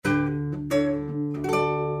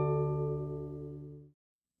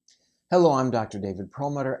Hello, I'm Dr. David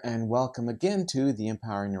Perlmutter, and welcome again to The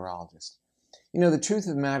Empowering Neurologist. The truth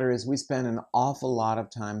of the matter is we spend an awful lot of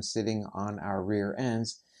time sitting on our rear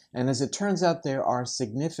ends, and as it turns out, there are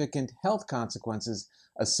significant health consequences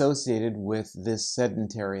associated with this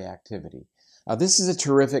sedentary activity. This is a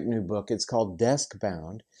terrific new book. It's called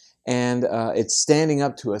Deskbound, and it's standing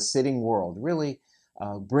up to a sitting world. Really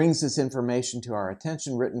brings this information to our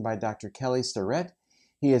attention, written by Dr. Starrett.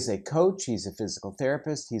 He is a coach, he's a physical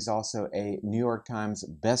therapist, he's also a New York Times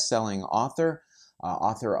best-selling author,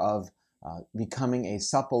 author of Becoming a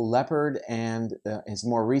Supple Leopard and his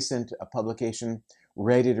more recent publication,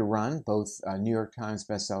 Ready to Run, both New York Times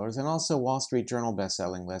bestsellers and also Wall Street Journal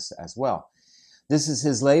bestselling lists as well. This is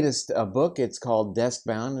his latest book. It's called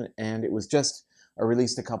Deskbound, and it was just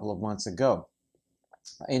released a couple of months ago.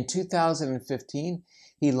 In 2015,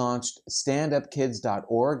 he launched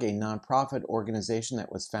StandUpKids.org, a nonprofit organization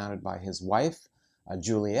that was founded by his wife,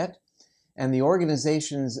 Juliet. And the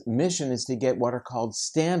organization's mission is to get what are called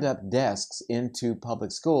stand-up desks into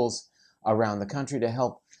public schools around the country to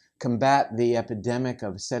help combat the epidemic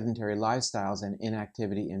of sedentary lifestyles and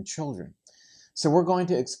inactivity in children. So we're going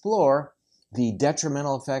to explore the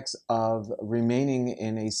detrimental effects of remaining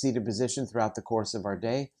in a seated position throughout the course of our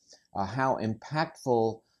day, how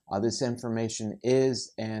impactful this information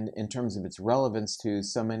is, and in terms of its relevance to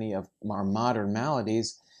so many of our modern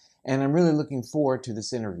maladies. And I'm really looking forward to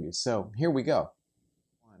this interview. So here we go.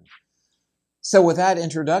 So with that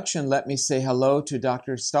introduction, let me say hello to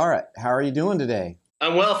Dr. Starrett. How are you doing today?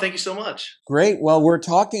 I'm well, thank you so much. Great. Well, we're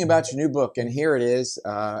talking about your new book, and here it is,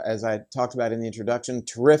 as I talked about in the introduction.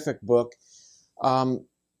 Terrific book.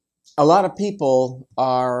 A lot of people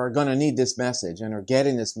are going to need this message and are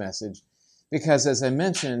getting this message because, as I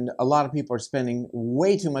mentioned, a lot of people are spending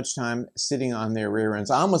way too much time sitting on their rear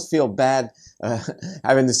ends. I almost feel bad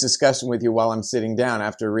having this discussion with you while I'm sitting down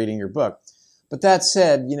after reading your book. But that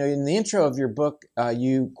said, in the intro of your book,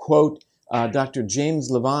 you quote Dr. James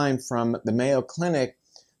Levine from the Mayo Clinic,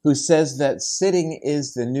 who says that sitting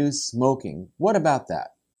is the new smoking. What about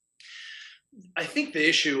that? I think the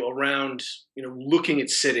issue around, looking at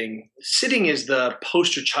sitting is the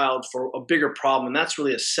poster child for a bigger problem, and that's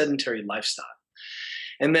really a sedentary lifestyle.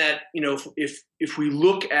 And that, if we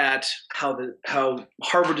look at how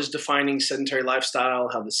Harvard is defining sedentary lifestyle,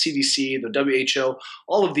 how the CDC, the WHO,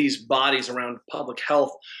 all of these bodies around public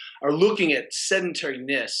health are looking at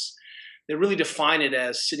sedentariness, they really define it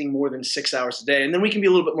as sitting more than 6 hours a day. And then we can be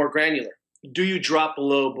a little bit more granular. Do you drop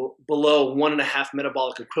below 1.5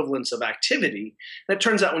 metabolic equivalents of activity? And it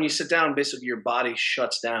turns out when you sit down, basically your body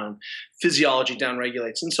shuts down, physiology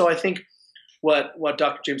downregulates. And so I think what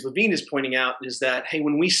Dr. James Levine is pointing out is that, hey,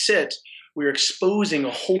 when we sit, we're exposing a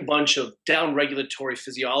whole bunch of downregulatory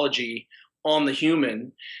physiology on the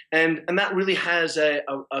human. And that really has a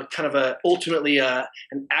kind of ultimately an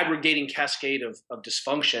aggregating cascade of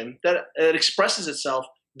dysfunction that it expresses itself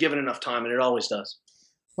given enough time, and it always does.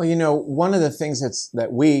 Well, one of the things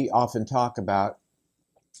that we often talk about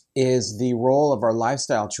is the role of our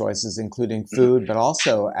lifestyle choices, including food, but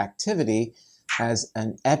also activity, as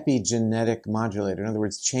an epigenetic modulator. In other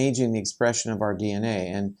words, changing the expression of our DNA.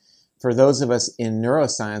 And for those of us in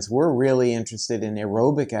neuroscience, we're really interested in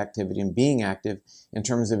aerobic activity and being active in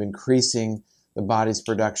terms of increasing the body's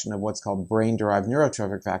production of what's called brain-derived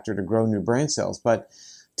neurotrophic factor to grow new brain cells. But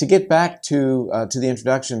to get back to the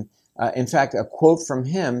introduction, in fact, a quote from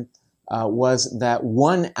him was that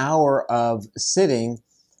 1 hour of sitting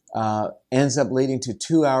ends up leading to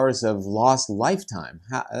 2 hours of lost lifetime.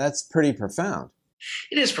 That's pretty profound.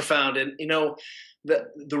 It is profound. And,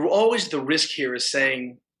 always the risk here is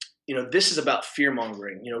saying, this is about fear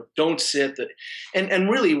mongering, don't sit. And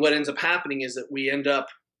really what ends up happening is that we end up,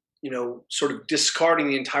 sort of discarding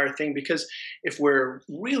the entire thing, because if we're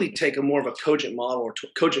really take a more of a cogent model or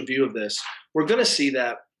cogent view of this, we're going to see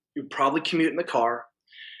that you probably commute in the car,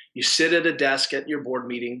 you sit at a desk at your board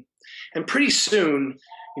meeting, and pretty soon,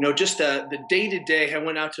 just the day-to-day, I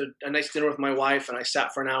went out to a nice dinner with my wife and I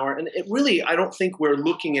sat for an hour, and it really, I don't think we're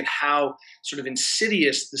looking at how sort of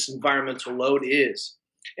insidious this environmental load is.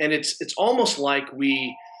 And it's almost like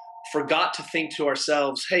we forgot to think to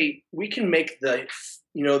ourselves, hey, we can make the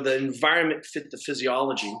environment fit the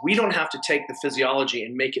physiology. We don't have to take the physiology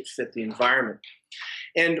and make it fit the environment.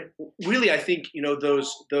 And really, I think,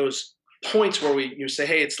 those points where you say,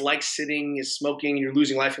 hey, it's like sitting is smoking and you're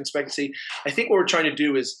losing life expectancy. I think what we're trying to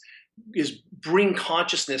do is bring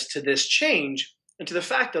consciousness to this change and to the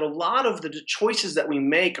fact that a lot of the choices that we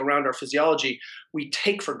make around our physiology, we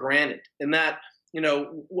take for granted. And that,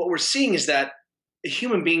 what we're seeing is that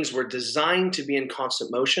human beings were designed to be in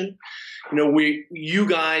constant motion. You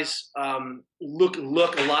guys look a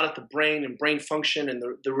lot at the brain and brain function and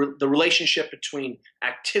the relationship between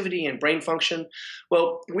activity and brain function.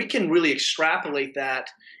 Well, we can really extrapolate that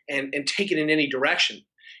and take it in any direction.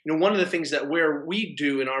 One of the things that we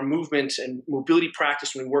do in our movement and mobility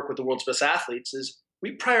practice when we work with the world's best athletes is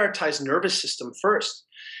we prioritize nervous system first,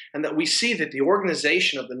 and that we see that the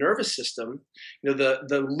organization of the nervous system,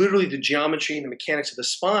 the literally the geometry and the mechanics of the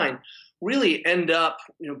spine really end up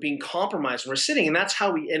being compromised when we're sitting, and that's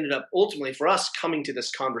how we ended up ultimately for us coming to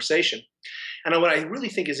this conversation. And what I really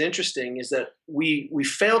think is interesting is that we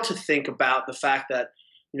fail to think about the fact that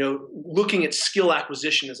looking at skill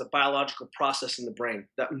acquisition as a biological process in the brain,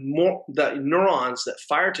 that neurons that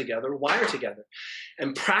fire together wire together,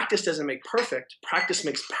 and practice doesn't make perfect, practice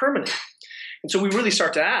makes permanent. And so we really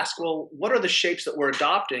start to ask, well, what are the shapes that we're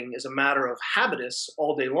adopting as a matter of habitus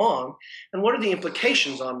all day long? And what are the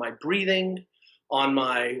implications on my breathing, on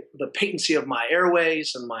the patency of my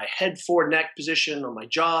airways, and my head forward neck position, on my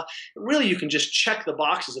jaw? And really, you can just check the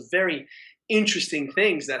boxes of very interesting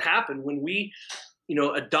things that happen when we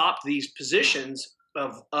adopt these positions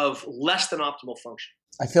of less than optimal function.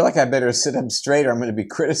 I feel like I better sit up straight or I'm going to be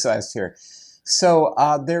criticized here. So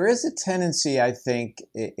there is a tendency, I think,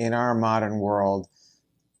 in our modern world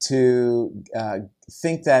to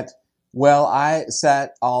think that, well, I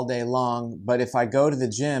sat all day long, but if I go to the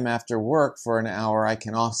gym after work for an hour, I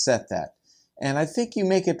can offset that. And I think you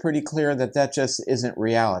make it pretty clear that that just isn't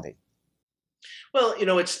reality. Well,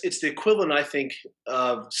 it's the equivalent, I think,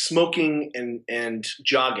 of smoking and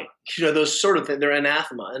jogging. Those sort of things, they're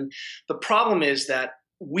anathema. And the problem is that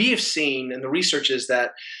we have seen, and the research is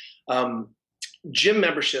that gym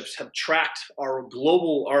memberships have tracked our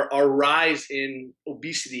rise in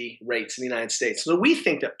obesity rates in the United States. So we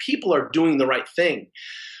think that people are doing the right thing.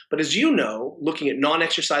 But as you know, looking at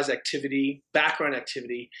non-exercise activity, background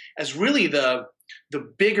activity, as really the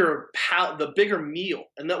bigger meal,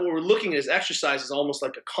 and that what we're looking at is exercise is almost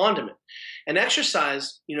like a condiment. And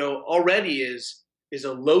exercise, already is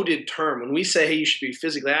a loaded term. When we say, hey, you should be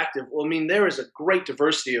physically active, well, I mean, there is a great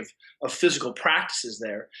diversity of physical practices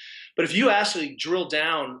there. But if you actually drill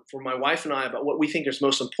down for my wife and I about what we think is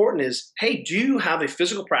most important is, hey, do you have a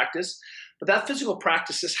physical practice? But that physical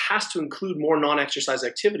practice has to include more non-exercise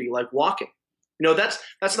activity like walking.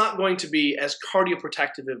 That's not going to be as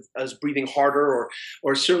cardioprotective as breathing harder,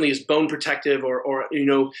 or certainly as bone protective, or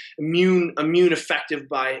immune effective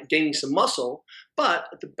by gaining some muscle. But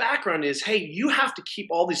the background is, hey, you have to keep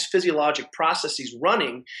all these physiologic processes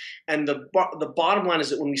running, and the bottom line is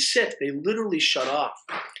that when we sit, they literally shut off.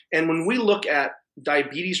 And when we look at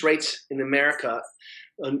diabetes rates in America,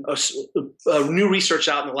 a new research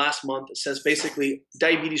out in the last month that says basically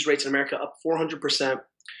diabetes rates in America up 400%.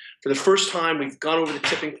 For the first time, we've gone over the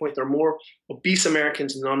tipping point. There are more obese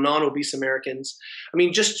Americans than non-obese Americans. I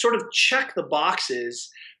mean, just sort of check the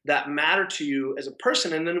boxes that matter to you as a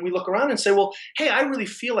person. And then we look around and say, well, hey, I really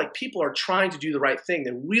feel like people are trying to do the right thing.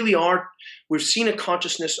 They really are. We've seen a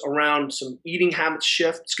consciousness around some eating habits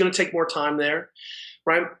shift. It's going to take more time there,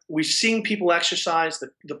 right? We've seen people exercise.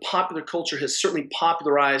 The popular culture has certainly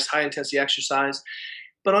popularized high-intensity exercise.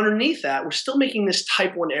 But underneath that, we're still making this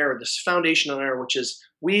type 1 error, this foundational error, which is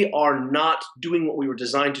we are not doing what we were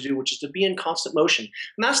designed to do, which is to be in constant motion.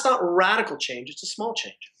 And that's not radical change, it's a small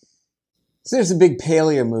change. So there's a big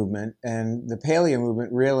paleo movement, and the paleo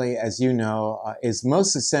movement really, as you know, is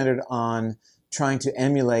mostly centered on trying to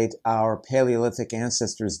emulate our Paleolithic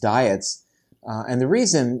ancestors' diets. And the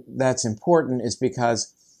reason that's important is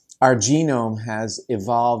because our genome has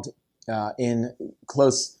evolved in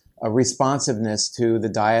close responsiveness to the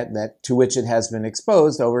diet to which it has been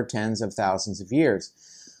exposed over tens of thousands of years.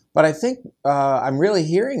 But I think I'm really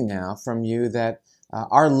hearing now from you that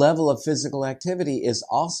our level of physical activity is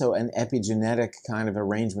also an epigenetic kind of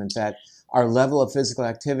arrangement, that our level of physical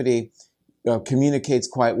activity communicates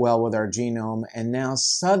quite well with our genome. And now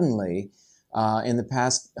suddenly, in the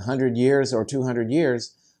past 100 years or 200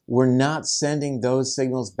 years, we're not sending those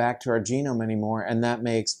signals back to our genome anymore, and that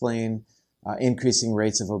may explain increasing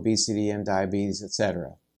rates of obesity and diabetes, et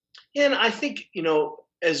cetera. And I think,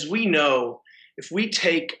 as we know, if we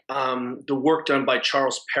take the work done by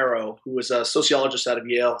Charles Perrow, who is a sociologist out of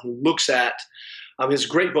Yale, who looks at, his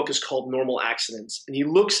great book is called Normal Accidents, and he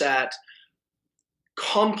looks at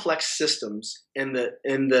complex systems and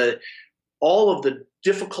all of the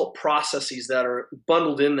difficult processes that are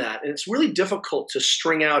bundled in that. And it's really difficult to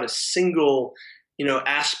string out a single,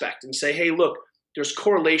 aspect and say, hey, look, there's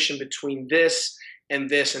correlation between this and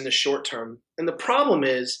this in the short term. And the problem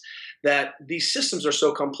is that these systems are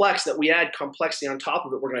so complex that we add complexity on top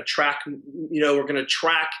of it. We're going to track, we're going to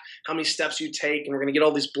track how many steps you take, and we're going to get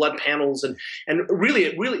all these blood panels, and really,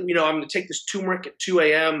 I'm going to take this turmeric at 2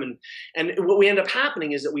 a.m. and what we end up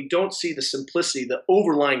happening is that we don't see the simplicity, the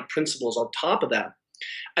overlying principles on top of that.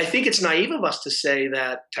 I think it's naive of us to say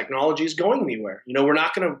that technology is going anywhere. We're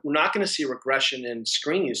not going to see a regression in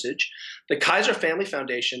screen usage. The Kaiser Family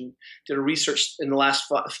Foundation did a research in the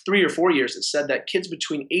last 3 or 4 years that said that kids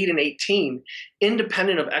between 8 and 18,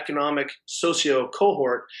 independent of economic socio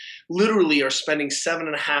cohort, literally are spending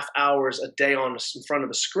 7.5 hours a day in front of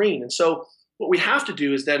a screen. And so what we have to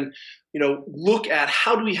do is then, look at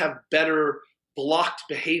how do we have better blocked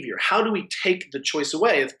behavior? How do we take the choice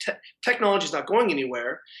away? If technology is not going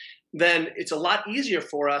anywhere, then it's a lot easier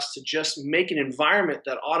for us to just make an environment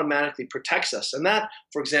that automatically protects us. And that,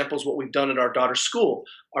 for example, is what we've done at our daughter's school.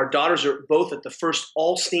 Our daughters are both at the first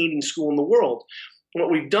all-standing school in the world. And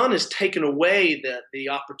what we've done is taken away the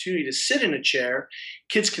opportunity to sit in a chair.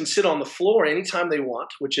 Kids can sit on the floor anytime they want,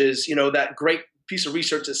 which is, that great piece of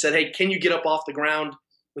research that said, hey, can you get up off the ground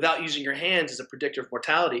without using your hands as a predictor of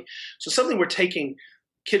mortality? So something we're taking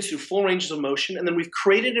kids through full ranges of motion, and then we've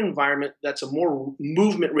created an environment that's a more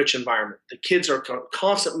movement-rich environment. The kids are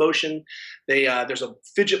constant motion. There's a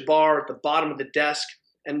fidget bar at the bottom of the desk,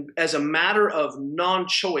 and as a matter of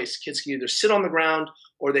non-choice, kids can either sit on the ground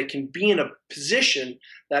or they can be in a position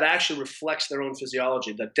that actually reflects their own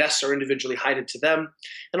physiology. The desks are individually heighted to them,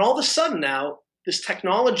 and all of a sudden now, this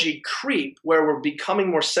technology creep where we're becoming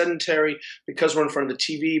more sedentary because we're in front of the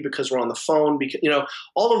TV, because we're on the phone, because,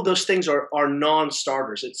 all of those things are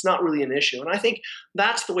non-starters. It's not really an issue. And I think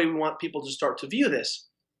that's the way we want people to start to view this.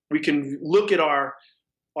 We can look at our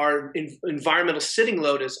environmental sitting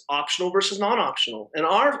load as optional versus non-optional. And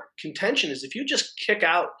our contention is if you just kick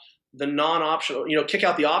out the non-optional, kick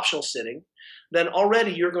out the optional sitting, then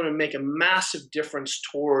already you're going to make a massive difference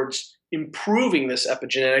towards improving this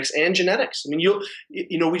epigenetics and genetics. I mean,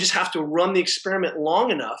 we just have to run the experiment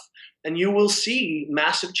long enough and you will see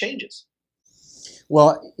massive changes.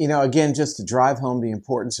 Well, again, just to drive home the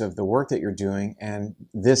importance of the work that you're doing and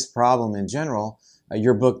this problem in general,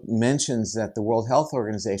 your book mentions that the World Health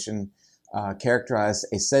Organization characterized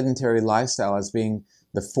a sedentary lifestyle as being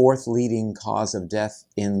the 4th leading cause of death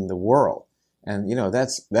in the world. And,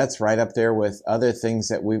 that's right up there with other things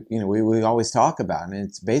that we always talk about. And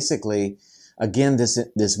it's basically, again, this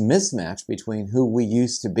mismatch between who we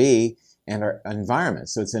used to be and our environment.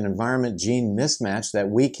 So it's an environment gene mismatch that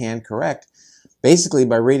we can correct basically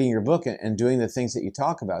by reading your book and doing the things that you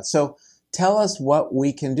talk about. So tell us what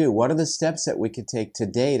we can do. What are the steps that we could take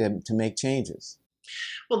today to make changes?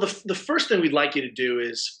 Well, the first thing we'd like you to do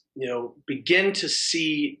is, begin to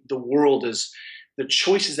see the world as the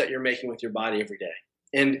choices that you're making with your body every day.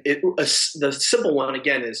 And the simple one,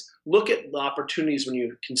 again, is look at the opportunities when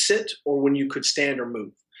you can sit or when you could stand or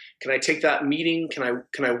move. Can I take that meeting? Can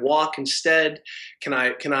I walk instead? Can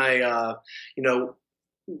I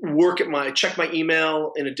check my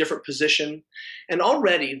email in a different position? And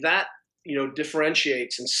already that,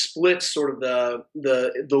 differentiates and splits sort of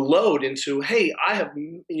the load into, hey, I have,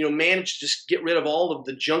 managed to just get rid of all of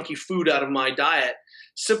the junky food out of my diet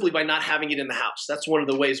simply by not having it in the house. That's one of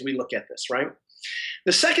the ways we look at this, right?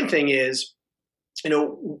 The second thing is,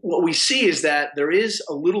 what we see is that there is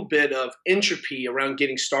a little bit of entropy around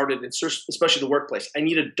getting started, especially the workplace. I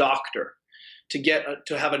need a doctor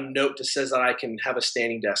to have a note that says that I can have a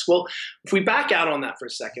standing desk. Well, if we back out on that for a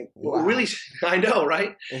second, wow. What really, I know,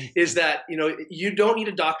 right, is that you don't need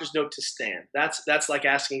a doctor's note to stand. That's like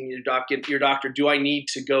asking your doctor, do I need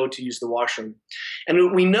to go to use the washroom? And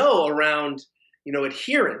what we know around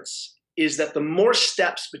adherence is that the more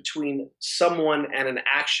steps between someone and an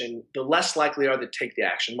action, the less likely are they to take the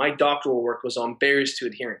action. My doctoral work was on barriers to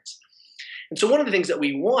adherence. And so one of the things that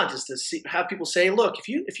we want is to have people say, look,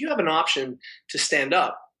 if you have an option to stand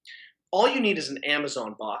up, all you need is an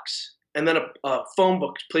Amazon box and then a phone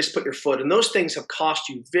book place to put your foot. And those things have cost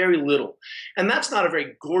you very little. And that's not a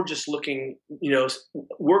very gorgeous looking,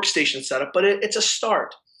 workstation setup, but it's a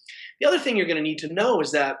start. The other thing you're going to need to know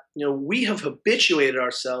is that, we have habituated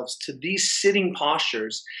ourselves to these sitting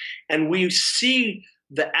postures, and we see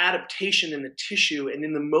the adaptation in the tissue and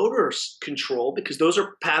in the motor control, because those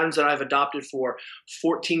are patterns that I've adopted for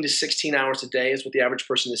 14 to 16 hours a day is what the average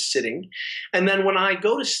person is sitting. And then when I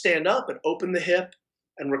go to stand up and open the hip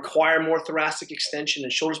and require more thoracic extension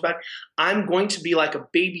and shoulders back, I'm going to be like a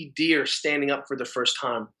baby deer standing up for the first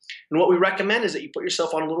time. And what we recommend is that you put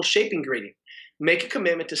yourself on a little shaping gradient. Make a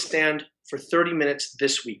commitment to stand for 30 minutes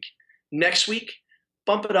this week. Next week,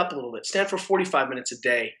 bump it up a little bit. Stand for 45 minutes a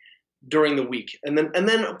day. during the week. And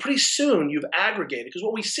then pretty soon you've aggregated, because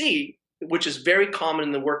what we see, which is very common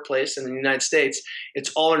in the workplace and in the United States,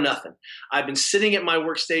 it's all or nothing. I've been sitting at my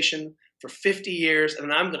workstation for 50 years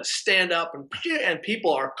and I'm going to stand up, and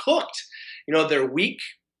people are cooked. They're weak.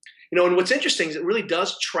 And what's interesting is it really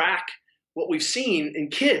does track what we've seen in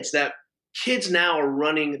kids, that kids now are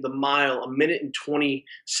running the mile a minute and 20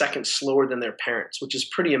 seconds slower than their parents, which is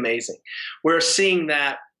pretty amazing. We're seeing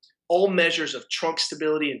that all measures of trunk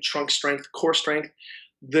stability and trunk strength, core strength,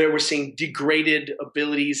 we're seeing degraded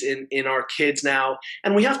abilities in our kids now.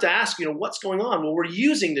 And we have to ask, what's going on? Well, we're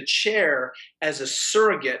using the chair as a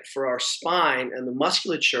surrogate for our spine and the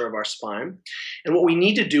musculature of our spine. And what we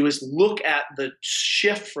need to do is look at the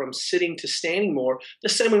shift from sitting to standing more, the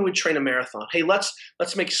same way we train a marathon. Hey, let's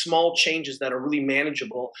make small changes that are really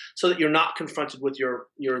manageable so that you're not confronted with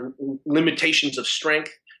your limitations of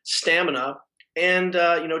strength, stamina, and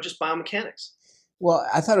just biomechanics. Well,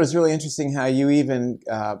 I thought it was really interesting how you even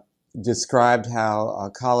described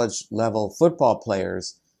how college-level football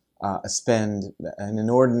players spend an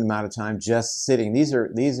inordinate amount of time just sitting. These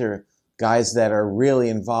are guys that are really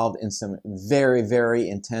involved in some very, very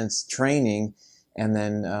intense training and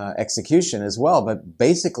then execution as well. But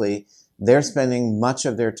basically, they're spending much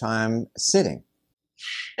of their time sitting.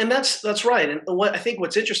 And that's right. And I think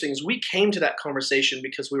what's interesting is we came to that conversation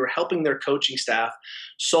because we were helping their coaching staff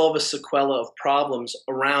solve a sequela of problems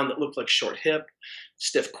around that looked like short hip,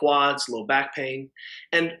 stiff quads, low back pain.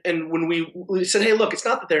 And when we said, hey, look, it's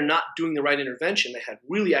not that they're not doing the right intervention. They had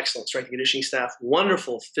really excellent strength and conditioning staff,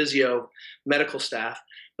 wonderful physio, medical staff,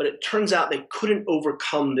 but it turns out they couldn't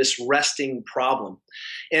overcome this resting problem.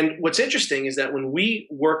 And what's interesting is that when we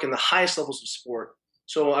work in the highest levels of sport,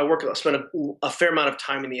 so I spend a fair amount of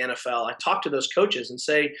time in the NFL. I talk to those coaches and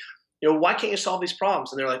say, why can't you solve these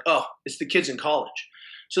problems? And they're like, oh, it's the kids in college.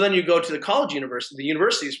 So then you go to the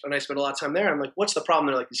universities, and I spend a lot of time there. I'm like, what's the problem?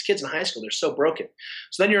 They're like, these kids in high school, they're so broken.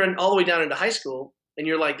 So then you're all the way down into high school, and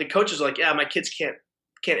you're like, the coaches are like, yeah, my kids can't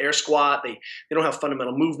air squat. They don't have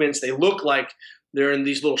fundamental movements. They look like they're in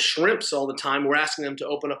these little shrimps all the time. We're asking them to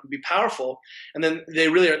open up and be powerful, and then they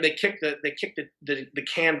really are. They kick the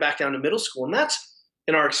can back down to middle school, and that's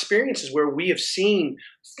in our experiences where we have seen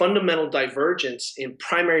fundamental divergence in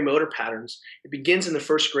primary motor patterns. It begins in the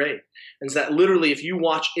first grade. And it's that literally, if you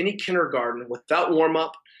watch any kindergarten without warm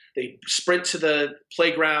up, they sprint to the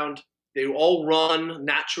playground, they all run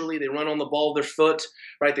naturally, they run on the ball of their foot,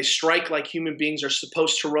 right? They strike like human beings are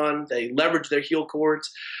supposed to run, they leverage their heel cords,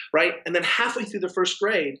 right? And then halfway through the first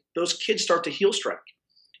grade, those kids start to heel strike.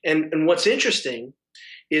 And what's interesting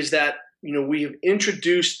is that we have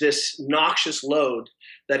introduced this noxious load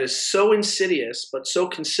that is so insidious but so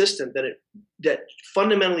consistent that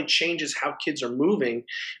fundamentally changes how kids are moving,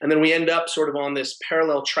 and then we end up sort of on this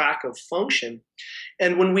parallel track of function.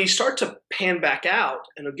 And when we start to pan back out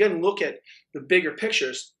and again look at the bigger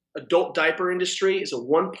pictures, adult diaper industry is a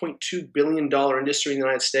 $1.2 billion industry in the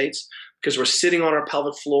United States because we're sitting on our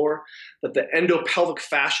pelvic floor, that the endopelvic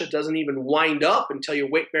fascia doesn't even wind up until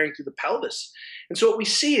you're weight bearing through the pelvis. And so what we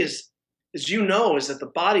see is that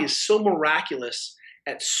the body is so miraculous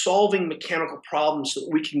at solving mechanical problems so that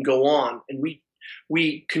we can go on, and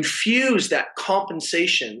we confuse that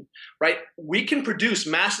compensation, right? We can produce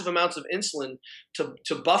massive amounts of insulin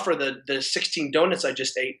to buffer the 16 donuts I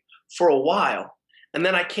just ate for a while, and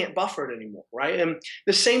then I can't buffer it anymore, right? And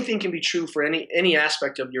the same thing can be true for any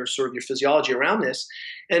aspect of your physiology around this.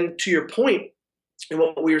 And to your point, and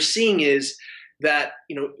what we are seeing is that,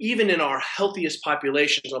 even in our healthiest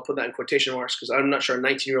populations, I'll put that in quotation marks because I'm not sure a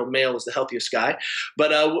 19-year-old male is the healthiest guy, but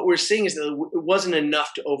what we're seeing is that it wasn't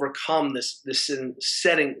enough to overcome this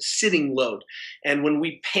sitting load. And when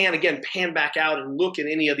we pan back out and look at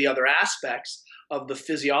any of the other aspects of the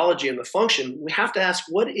physiology and the function, we have to ask,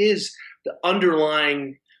 what is the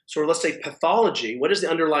underlying sort of, let's say, pathology? What is the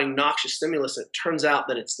underlying noxious stimulus? It turns out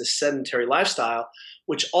that it's the sedentary lifestyle,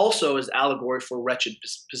 which also is allegory for wretched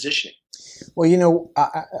positioning. Well,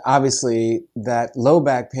 obviously that low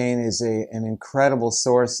back pain is an incredible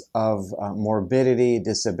source of morbidity,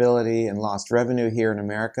 disability, and lost revenue here in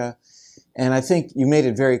America. And I think you made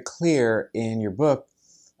it very clear in your book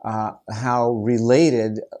how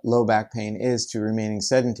related low back pain is to remaining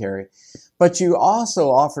sedentary. But you also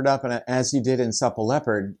offered up, as you did in Supple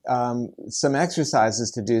Leopard, some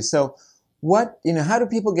exercises to do. So how do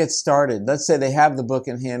people get started? Let's say they have the book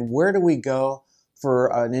in hand. Where do we go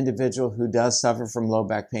for an individual who does suffer from low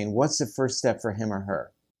back pain? What's the first step for him or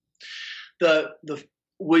her?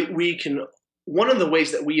 One of the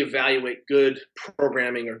ways that we evaluate good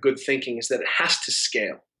programming or good thinking is that it has to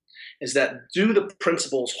scale. Is that, do the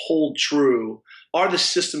principles hold true? Are the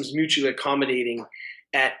systems mutually accommodating?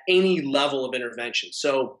 at any level of intervention.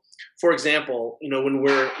 So, for example, when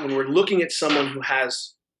we're looking at someone who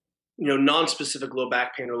has non-specific low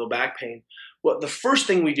back pain or low back pain, what the first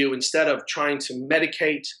thing we do instead of trying to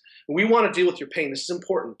medicate, we want to deal with your pain. This is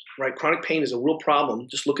important, right? Chronic pain is a real problem.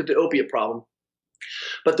 Just look at the opiate problem.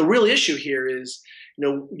 But the real issue here is,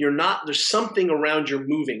 you're not, there's something around your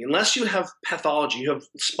moving. Unless you have pathology, you have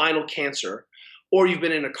spinal cancer, or you've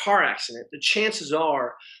been in a car accident, the chances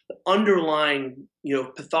are the underlying,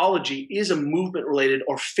 pathology is a movement related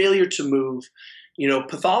or failure to move,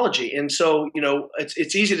 pathology. And so,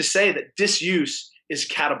 it's easy to say that disuse is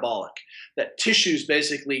catabolic, that tissues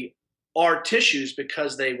basically are tissues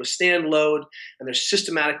because they withstand load and they're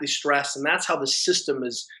systematically stressed. And that's how the system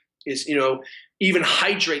is even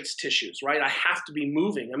hydrates tissues, right? I have to be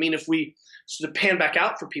moving. I mean, if we sort of pan back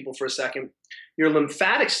out for people for a second, your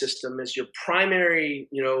lymphatic system is your primary,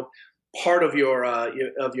 part of your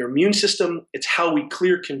immune system. It's how we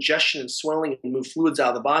clear congestion and swelling and move fluids out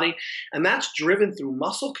of the body, and that's driven through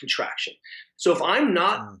muscle contraction. So if I'm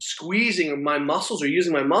not squeezing my muscles or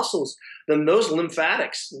using my muscles, then those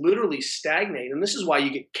lymphatics literally stagnate, and this is why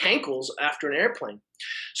you get cankles after an airplane.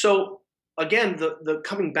 So again, the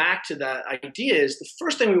coming back to that idea is the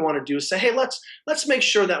first thing we want to do is say, hey, let's make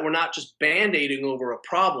sure that we're not just band-aiding over a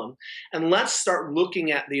problem, and let's start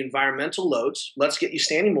looking at the environmental loads. Let's get you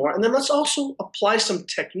standing more, and then let's also apply some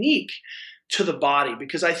technique to the body,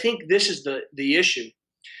 because I think this is the issue,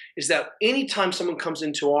 is that anytime someone comes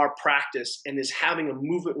into our practice and is having a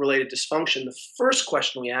movement-related dysfunction, the first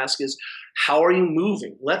question we ask is, how are you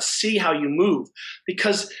moving? Let's see how you move,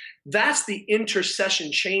 because that's the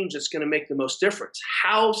intercession change that's going to make the most difference.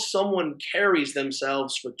 How someone carries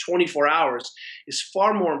themselves for 24 hours is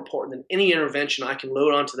far more important than any intervention I can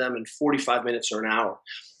load onto them in 45 minutes or an hour.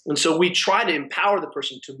 And so we try to empower the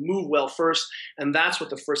person to move well first, and that's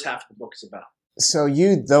what the first half of the book is about. So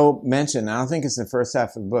you, though, mentioned, I don't think it's the first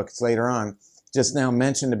half of the book, it's later on, just now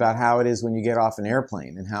mentioned about how it is when you get off an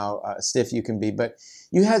airplane and how stiff you can be. But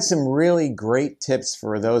you had some really great tips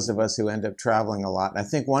for those of us who end up traveling a lot. And I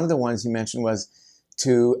think one of the ones you mentioned was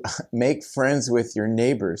to make friends with your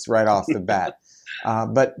neighbors right off the bat.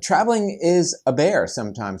 But traveling is a bear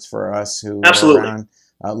sometimes for us who Absolutely. are around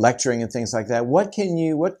lecturing and things like that. What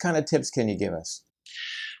kind of tips can you give us?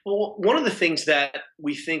 Well, one of the things that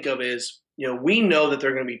we think of is, we know that there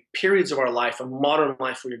are going to be periods of our life, of modern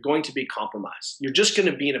life, where you're going to be compromised. You're just going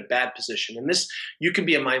to be in a bad position. And this, you can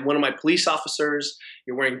be one of my police officers,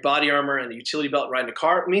 you're wearing body armor and a utility belt riding a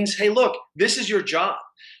car. It means, hey, look, this is your job.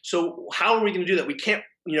 So how are we going to do that? We can't,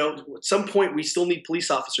 at some point we still need police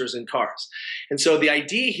officers in cars. And so the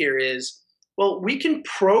idea here is, well, we can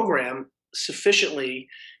program sufficiently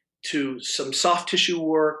to some soft tissue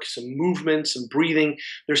work, some movement, some breathing.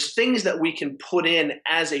 There's things that we can put in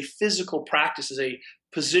as a physical practice, as a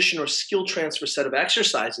position or skill transfer set of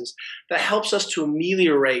exercises that helps us to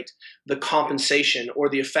ameliorate the compensation or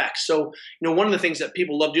the effects. So, one of the things that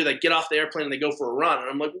people love to do, they get off the airplane and they go for a run. And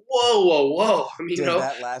I'm like, whoa. I mean, Did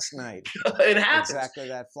that last night. It happens. Exactly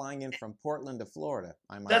that, flying in from Portland to Florida.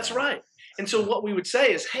 That's right. And so what we would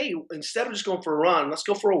say is, hey, instead of just going for a run, let's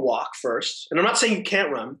go for a walk first. And I'm not saying you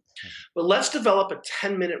can't run, but let's develop a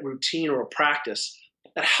 10-minute routine or a practice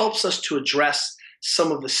that helps us to address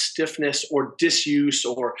some of the stiffness or disuse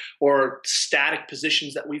or static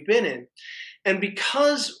positions that we've been in. And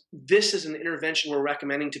because this is an intervention we're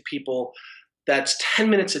recommending to people that's 10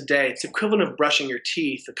 minutes a day, it's equivalent of brushing your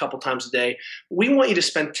teeth a couple times a day. We want you to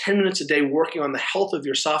spend 10 minutes a day working on the health of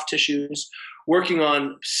your soft tissues, working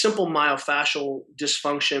on simple myofascial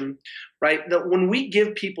dysfunction, right? That when we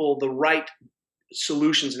give people the right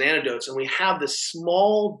solutions and antidotes, and we have this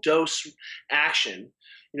small dose action,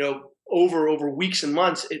 over weeks and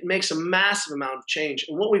months, it makes a massive amount of change.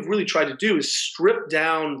 And what we've really tried to do is strip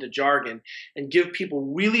down the jargon and give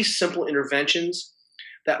people really simple interventions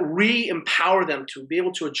that re-empower them to be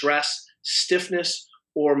able to address stiffness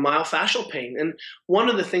or myofascial pain. And one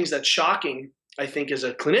of the things that's shocking, I think, as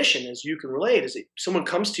a clinician, as you can relate, is that someone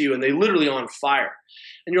comes to you and they literally on fire.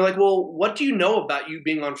 And you're like, well, what do you know about you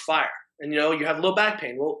being on fire? And, you have low back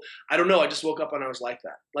pain. Well, I don't know. I just woke up and I was like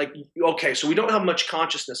that. Like, okay, so we don't have much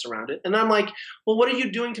consciousness around it. And I'm like, well, what are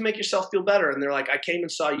you doing to make yourself feel better? And they're like, I came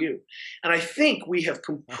and saw you. And I think we have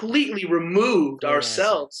completely removed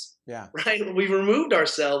ourselves. Yeah. Right? We've removed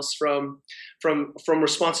ourselves from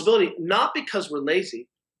responsibility, not because we're lazy,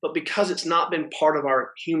 but because it's not been part of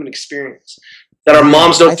our human experience. That our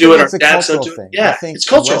moms don't do it, our dads don't do it. Yeah, I think it's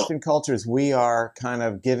cultural. Western cultures, we are kind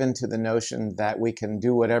of given to the notion that we can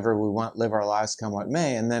do whatever we want, live our lives come what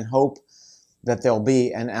may, and then hope that there'll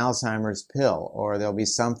be an Alzheimer's pill or there'll be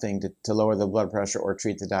something to lower the blood pressure or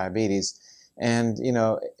treat the diabetes. And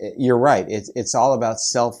you're right. It's all about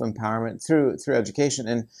self-empowerment through education.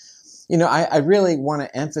 And I really want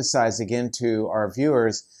to emphasize again to our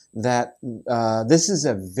viewers that this is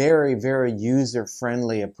a very, very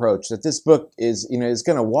user-friendly approach. That this book is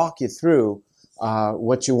going to walk you through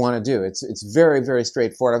what you want to do. It's very, very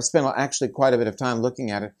straightforward. I've spent actually quite a bit of time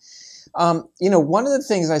looking at it. One of the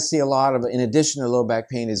things I see a lot of, in addition to low back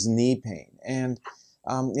pain, is knee pain. And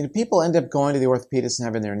people end up going to the orthopedist and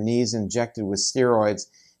having their knees injected with steroids.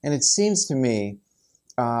 And it seems to me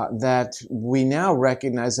that we now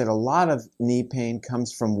recognize that a lot of knee pain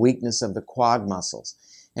comes from weakness of the quad muscles.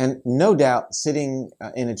 And no doubt sitting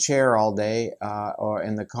in a chair all day or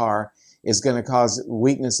in the car is going to cause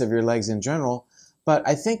weakness of your legs in general. But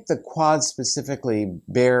I think the quads specifically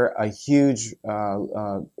bear a huge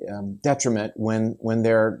detriment when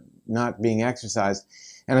they're not being exercised.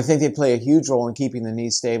 And I think they play a huge role in keeping the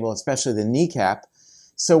knee stable, especially the kneecap.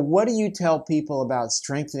 So what do you tell people about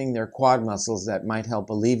strengthening their quad muscles that might help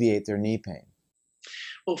alleviate their knee pain?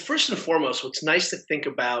 Well, first and foremost, what's nice to think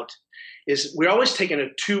about is we're always taking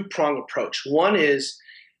a two-pronged approach. One is,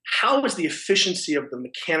 how is the efficiency of the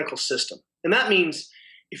mechanical system? And that means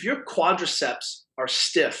if your quadriceps are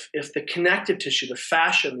stiff, if the connective tissue, the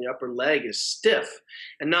fascia in the upper leg is stiff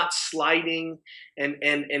and not sliding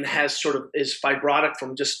and has sort of is fibrotic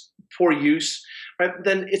from just poor use, right,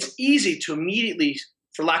 then it's easy to immediately,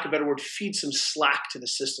 for lack of a better word, feed some slack to the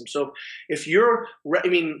system. So if you're,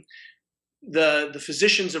 the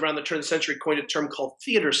physicians around the turn of the century coined a term called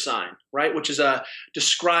theater sign, right, which is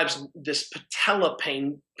describes this patella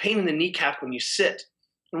pain in the kneecap when you sit.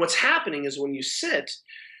 And what's happening is when you sit,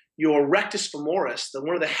 your rectus femoris,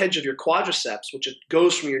 one of the heads of your quadriceps, which it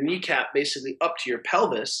goes from your kneecap basically up to your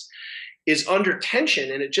pelvis, is under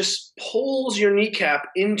tension, and it just pulls your kneecap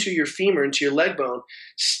into your femur, into your leg bone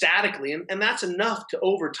statically. And that's enough to,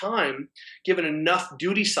 over time, given enough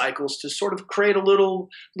duty cycles, to sort of create a little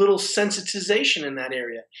sensitization in that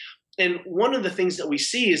area. And one of the things that we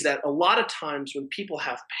see is that a lot of times when people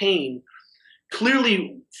have pain,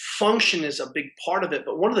 clearly function is a big part of it,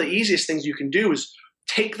 but one of the easiest things you can do is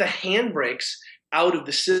take the handbrakes out of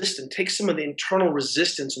the system, take some of the internal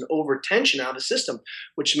resistance and overtension out of the system,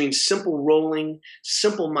 which means simple rolling,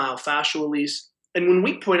 simple myofascial release. And when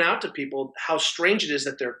we point out to people how strange it is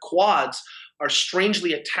that their quads are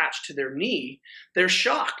strangely attached to their knee, they're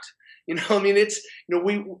shocked.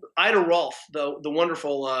 Ida Rolf, the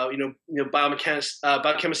wonderful,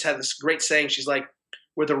 biochemist had this great saying. She's like,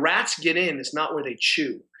 where the rats get in is not where they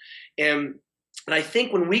chew. And I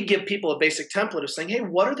think when we give people a basic template of saying, hey,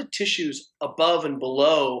 what are the tissues above and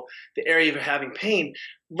below the area of having pain?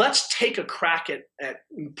 Let's take a crack at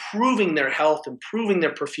improving their health, improving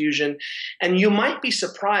their perfusion, and you might be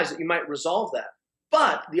surprised that you might resolve that.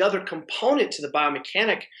 But the other component to the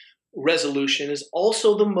biomechanic resolution is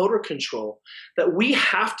also the motor control, that we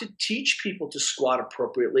have to teach people to squat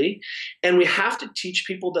appropriately, and we have to teach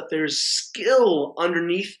people that there's skill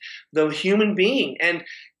underneath the human being. And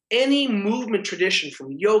any movement tradition,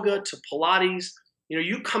 from yoga to Pilates,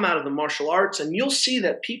 you come out of the martial arts and you'll see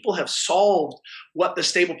that people have solved what the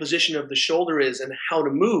stable position of the shoulder is and how to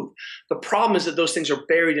move. The problem is that those things are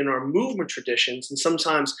buried in our movement traditions and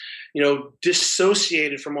sometimes,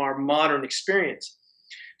 dissociated from our modern experience.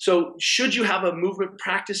 So should you have a movement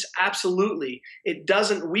practice? Absolutely.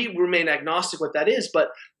 We remain agnostic what that is, but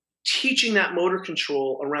teaching that motor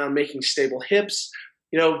control around making stable hips,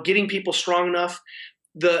 getting people strong enough,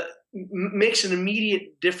 makes an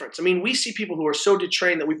immediate difference. I mean, we see people who are so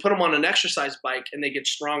detrained that we put them on an exercise bike and they get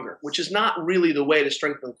stronger, which is not really the way to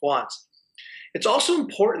strengthen quads. It's also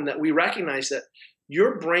important that we recognize that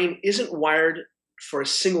your brain isn't wired for a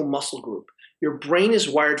single muscle group. Your brain is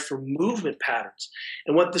wired for movement patterns.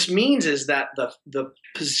 And what this means is that the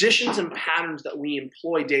positions and patterns that we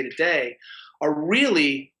employ day to day are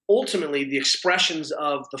really ultimately the expressions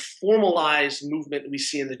of the formalized movement we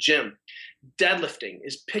see in the gym. Deadlifting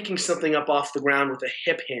is picking something up off the ground with a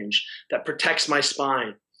hip hinge that protects my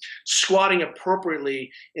spine. Squatting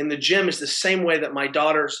appropriately in the gym is the same way that my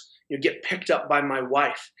daughters get picked up by my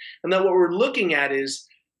wife. And then what we're looking at is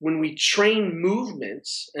when we train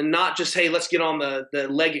movements and not just, hey, let's get on the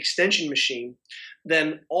leg extension machine,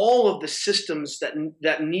 then all of the systems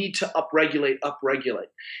that need to upregulate.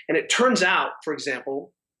 And it turns out, for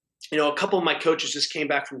example, a couple of my coaches just came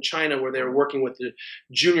back from China where they were working with the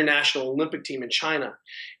junior national Olympic team in China.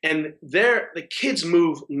 And the kids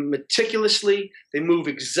move meticulously. They move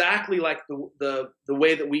exactly like the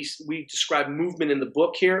way that we describe movement in the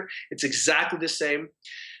book here. It's exactly the same.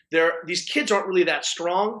 These kids aren't really that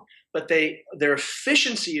strong, but their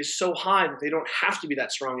efficiency is so high that they don't have to be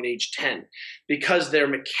that strong at age 10 because their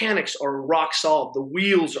mechanics are rock solid. The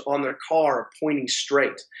wheels on their car are pointing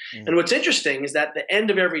straight. And what's interesting is that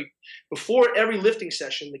before every lifting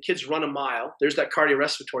session, the kids run a mile. There's that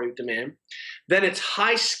cardiorespiratory demand. Then it's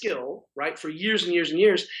high skill, right, for years and years and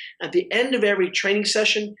years. At the end of every training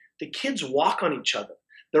session, the kids walk on each other.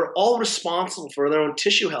 They're all responsible for their own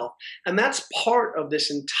tissue health. And that's part of this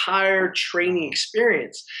entire training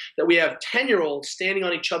experience, that we have 10-year-olds standing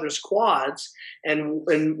on each other's quads and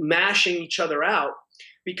mashing each other out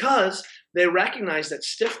because they recognize that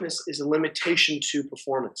stiffness is a limitation to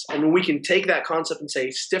performance. And we can take that concept and say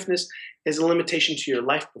stiffness is a limitation to your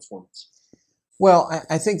life performance. Well,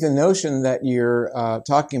 I think the notion that you're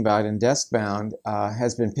talking about in Deskbound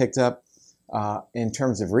has been picked up in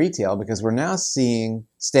terms of retail, because we're now seeing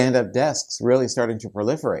stand-up desks really starting to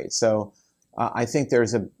proliferate. So I think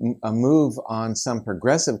there's a move on some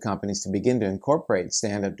progressive companies to begin to incorporate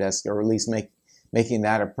stand-up desks, or at least making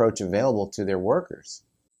that approach available to their workers.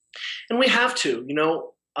 And we have to.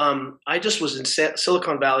 I just was in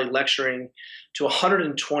Silicon Valley lecturing to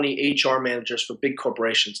 120 HR managers for big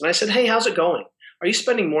corporations. And I said, hey, how's it going? Are you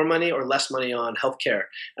spending more money or less money on healthcare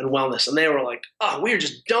and wellness? And they were like, oh, we are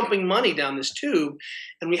just dumping money down this tube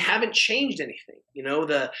and we haven't changed anything.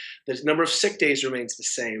 The number of sick days remains the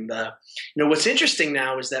same. What's interesting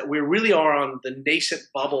now is that we really are on the nascent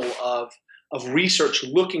bubble of research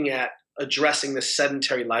looking at addressing the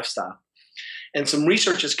sedentary lifestyle. And some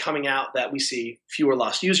research is coming out that we see fewer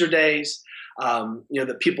lost user days,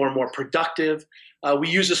 that people are more productive. We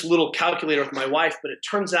use this little calculator with my wife, but it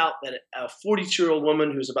turns out that a 42-year-old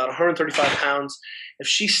woman who's about 135 pounds, if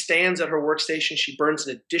she stands at her workstation, she burns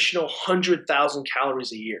an additional 100,000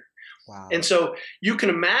 calories a year. Wow. And so you can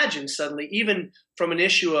imagine suddenly, even from an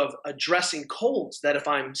issue of addressing colds, that if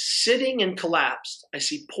I'm sitting and collapsed, I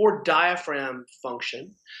see poor diaphragm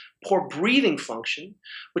function, poor breathing function,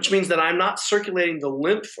 which means that I'm not circulating the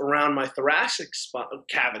lymph around my thoracic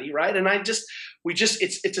cavity, right? And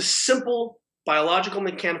it's a simple biological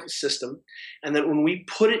mechanical system. And then when we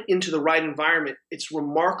put it into the right environment, it's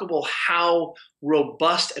remarkable how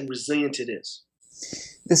robust and resilient it is.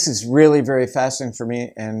 This is really very fascinating for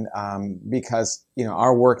me, and because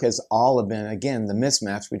our work has all been, again, the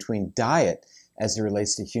mismatch between diet as it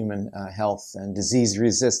relates to human health and disease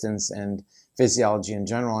resistance and physiology in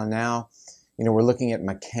general, and now we're looking at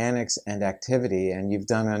mechanics and activity, and you've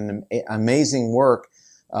done an amazing work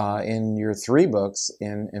in your 3 books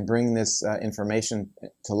in bringing this information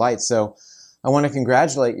to light. So I want to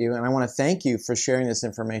congratulate you, and I want to thank you for sharing this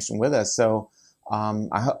information with us. So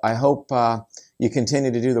I hope you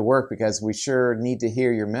continue to do the work, because we sure need to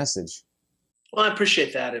hear your message. Well, I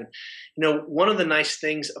appreciate that. And, one of the nice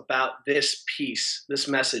things about this piece, this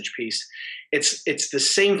message piece, it's the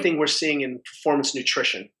same thing we're seeing in performance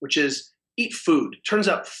nutrition, which is eat food. Turns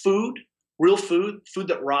out food, real food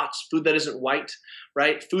that rots, food that isn't white,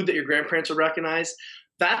 right? Food that your grandparents would recognize.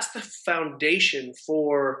 That's the foundation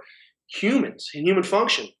for humans and human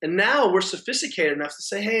function. And now we're sophisticated enough to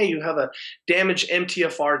say, hey, you have a damaged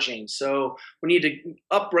MTFR gene, so we need to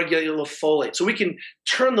upregulate a little folate. So we can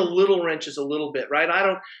turn the little wrenches a little bit, right?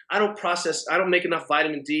 I don't make enough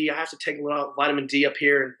vitamin D. I have to take a little vitamin D up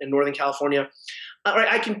here in Northern California.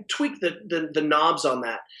 Right, I can tweak the knobs on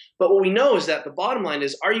that. But what we know is that the bottom line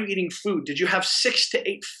is, are you eating food? Did you have 6 to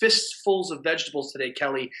 8 fistfuls of vegetables today,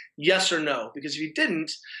 Kelly? Yes or no? Because if you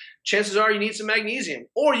didn't, chances are you need some magnesium.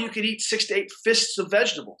 Or you could eat 6 to 8 fists of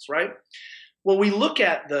vegetables, right? Well, we look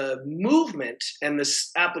at the movement and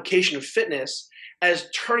this application of fitness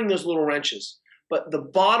as turning those little wrenches. But the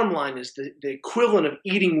bottom line is the equivalent of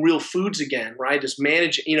eating real foods again, right? Just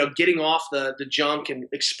getting off the junk and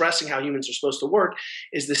expressing how humans are supposed to work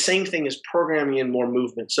is the same thing as programming in more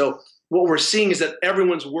movement. So what we're seeing is that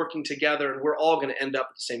everyone's working together and we're all going to end up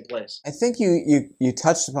at the same place. I think you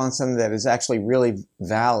touched upon something that is actually really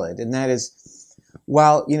valid, and that is,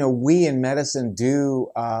 while we in medicine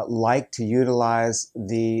do like to utilize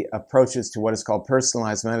the approaches to what is called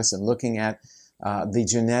personalized medicine, looking at the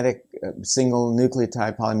genetic single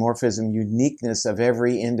nucleotide polymorphism uniqueness of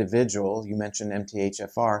every individual. You mentioned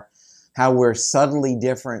MTHFR, how we're subtly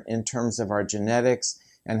different in terms of our genetics,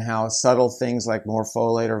 and how subtle things like more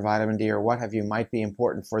folate or vitamin D or what have you might be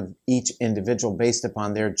important for each individual based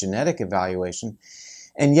upon their genetic evaluation.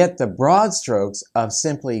 And yet the broad strokes of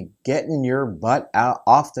simply getting your butt out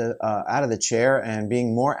of the chair and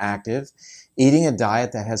being more active, eating a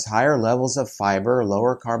diet that has higher levels of fiber,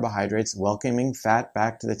 lower carbohydrates, welcoming fat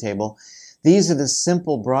back to the table. These are the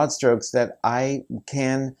simple broad strokes that I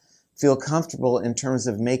can feel comfortable in terms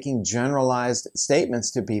of making generalized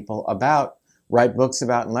statements to people about write books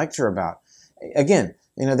about and lecture about. Again,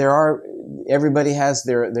 everybody has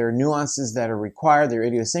their nuances that are required, their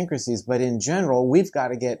idiosyncrasies, but in general, we've got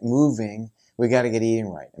to get moving. We got to get eating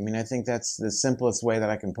right. I mean, I think that's the simplest way that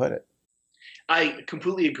I can put it. I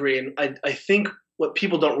completely agree. And I think what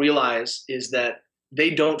people don't realize is that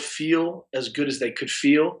they don't feel as good as they could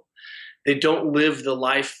feel. They don't live the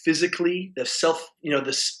life physically, the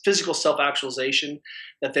physical self-actualization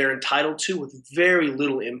that they're entitled to with very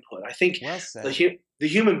little input. I think Well said. the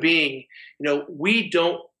human being,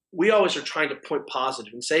 we always are trying to point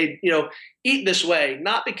positive and say, eat this way,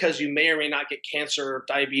 not because you may or may not get cancer or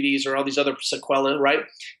diabetes or all these other sequelae, right?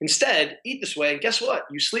 Instead, eat this way, and guess what?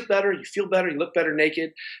 You sleep better, you feel better, you look better naked.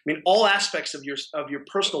 I mean, all aspects of your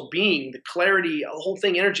personal being, the clarity, the whole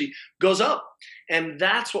thing, energy goes up. And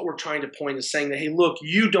that's what we're trying to point is saying that, hey, look,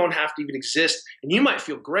 you don't have to even exist, and you might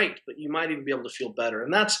feel great, but you might even be able to feel better.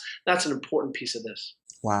 And that's an important piece of this.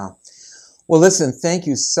 Wow. Well, listen, thank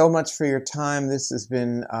you so much for your time. This has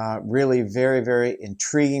been really very, very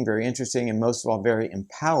intriguing, very interesting, and most of all, very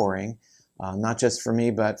empowering, not just for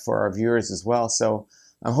me, but for our viewers as well. So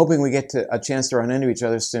I'm hoping we get a chance to run into each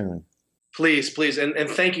other soon. Please. And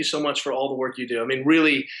thank you so much for all the work you do. I mean,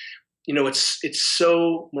 really, it's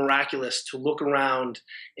so miraculous to look around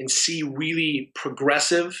and see really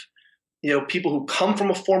progressive, people who come from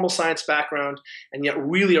a formal science background and yet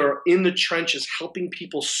really are in the trenches helping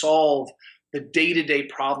people solve the day-to-day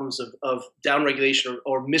problems of downregulation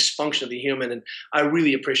or misfunction of the human. And I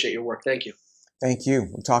really appreciate your work. Thank you. Thank you.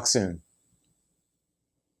 We'll talk soon.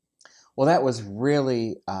 Well, that was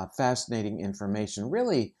really fascinating information,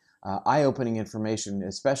 really eye-opening information,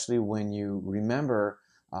 especially when you remember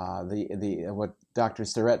what Dr.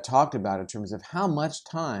 Starrett talked about in terms of how much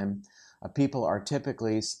time people are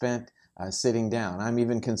typically spent sitting down. I'm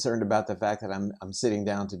even concerned about the fact that I'm sitting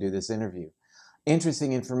down to do this interview.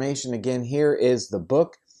 Interesting information. Again, here is the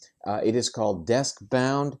book. It is called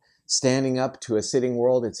Deskbound, Standing Up to a Sitting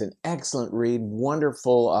World. It's an excellent read,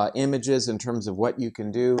 wonderful images in terms of what you can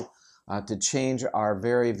do to change your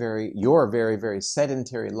very, very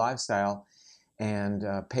sedentary lifestyle and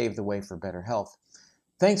pave the way for better health.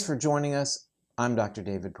 Thanks for joining us. I'm Dr.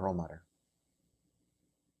 David Perlmutter.